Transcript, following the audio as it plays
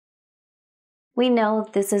We know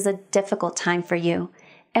this is a difficult time for you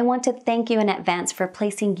and want to thank you in advance for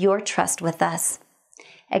placing your trust with us.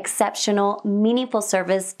 Exceptional, meaningful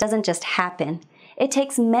service doesn't just happen. It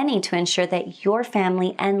takes many to ensure that your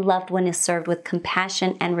family and loved one is served with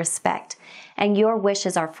compassion and respect, and your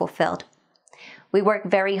wishes are fulfilled. We work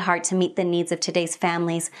very hard to meet the needs of today's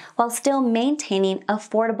families while still maintaining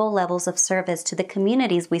affordable levels of service to the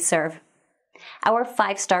communities we serve. Our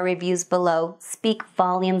 5-star reviews below speak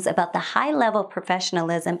volumes about the high level of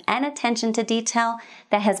professionalism and attention to detail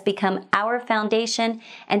that has become our foundation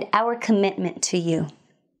and our commitment to you.